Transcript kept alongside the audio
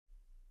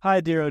Hi,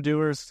 dear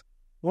Odooers.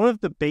 One of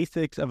the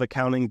basics of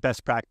accounting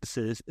best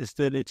practices is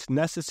that it's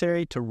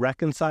necessary to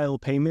reconcile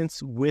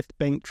payments with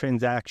bank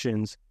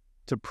transactions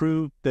to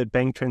prove that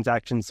bank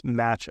transactions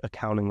match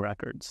accounting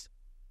records.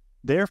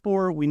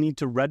 Therefore, we need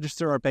to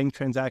register our bank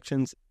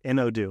transactions in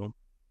Odoo.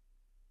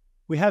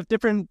 We have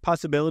different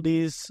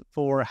possibilities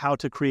for how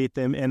to create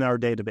them in our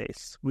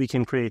database. We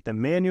can create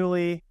them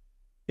manually,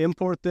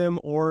 import them,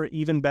 or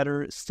even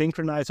better,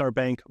 synchronize our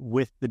bank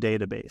with the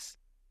database.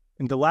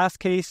 In the last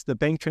case, the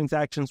bank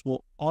transactions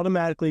will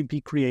automatically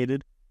be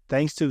created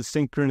thanks to the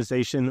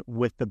synchronization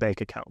with the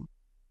bank account.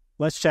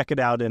 Let's check it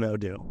out in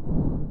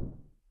Odoo.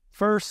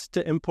 First,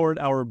 to import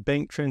our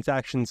bank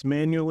transactions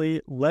manually,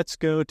 let's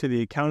go to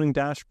the accounting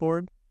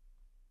dashboard,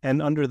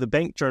 and under the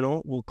bank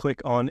journal, we'll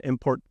click on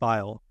Import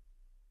File.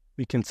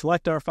 We can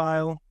select our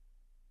file,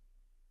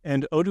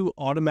 and Odoo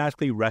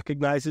automatically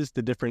recognizes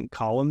the different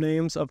column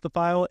names of the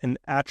file and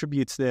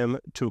attributes them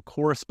to a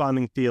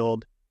corresponding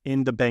field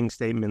in the bank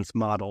statements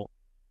model.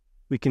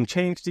 We can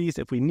change these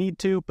if we need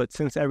to, but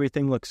since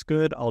everything looks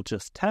good, I'll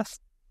just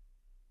test.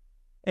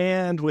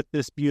 And with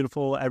this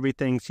beautiful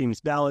everything seems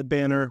valid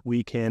banner,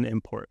 we can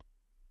import.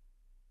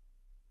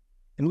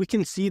 And we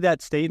can see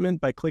that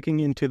statement by clicking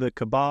into the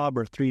kebab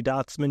or three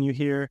dots menu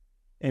here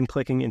and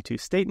clicking into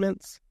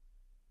statements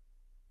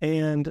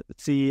and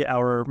see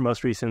our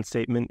most recent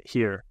statement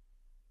here.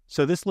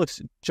 So this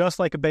looks just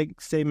like a bank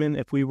statement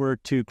if we were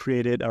to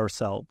create it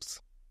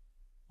ourselves.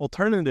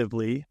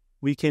 Alternatively,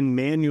 we can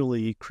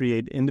manually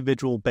create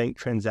individual bank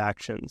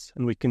transactions,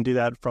 and we can do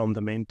that from the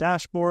main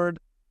dashboard.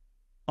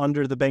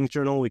 Under the bank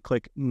journal, we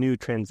click New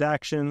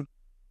Transaction.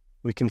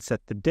 We can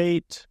set the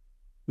date.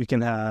 We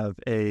can have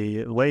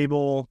a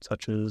label,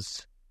 such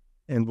as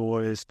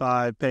Invoice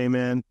 5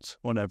 Payment,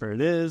 whatever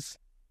it is.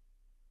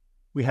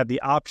 We have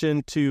the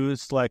option to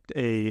select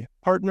a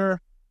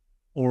partner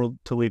or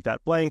to leave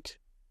that blank.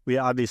 We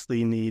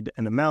obviously need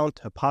an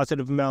amount, a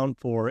positive amount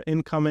for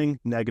incoming,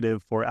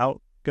 negative for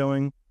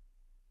outgoing,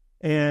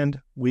 and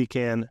we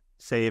can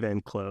save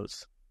and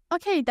close.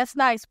 Okay, that's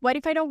nice. What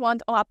if I don't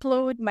want to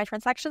upload my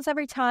transactions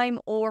every time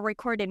or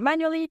record it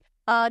manually?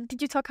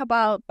 Did you talk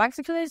about bank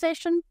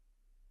synchronization?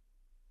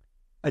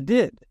 I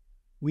did.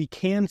 We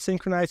can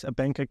synchronize a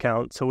bank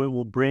account so it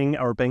will bring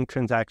our bank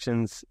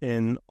transactions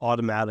in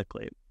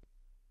automatically.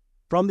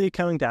 From the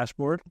accounting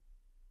dashboard,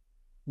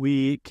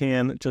 we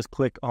can just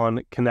click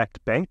on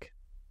Connect Bank.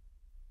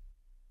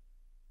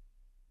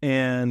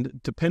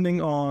 And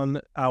depending on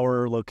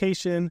our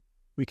location,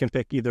 we can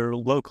pick either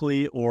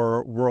locally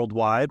or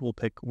worldwide. We'll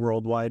pick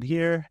worldwide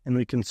here, and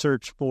we can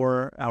search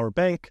for our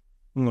bank.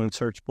 I'm going to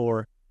search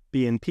for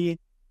BNP,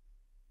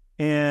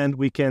 and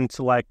we can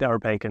select our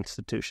bank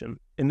institution.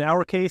 In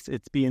our case,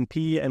 it's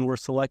BNP, and we're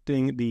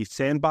selecting the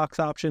sandbox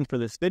option for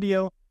this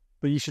video,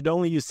 but you should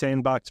only use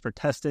sandbox for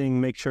testing.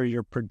 Make sure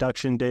your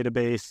production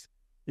database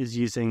is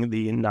using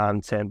the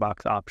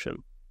non-sandbox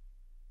option.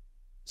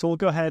 So we'll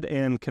go ahead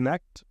and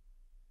connect.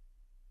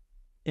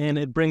 And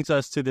it brings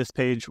us to this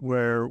page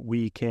where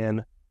we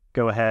can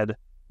go ahead,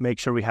 make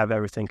sure we have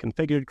everything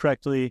configured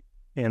correctly,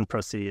 and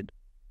proceed.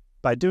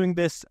 By doing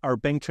this, our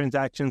bank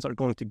transactions are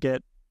going to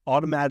get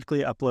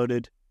automatically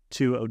uploaded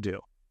to Odoo.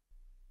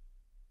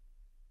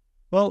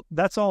 Well,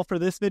 that's all for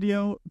this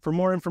video. For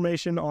more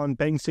information on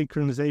bank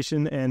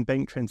synchronization and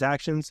bank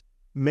transactions,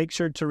 make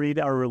sure to read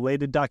our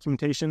related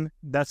documentation.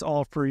 That's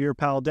all for your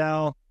pal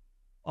Dal.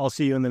 I'll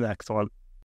see you in the next one.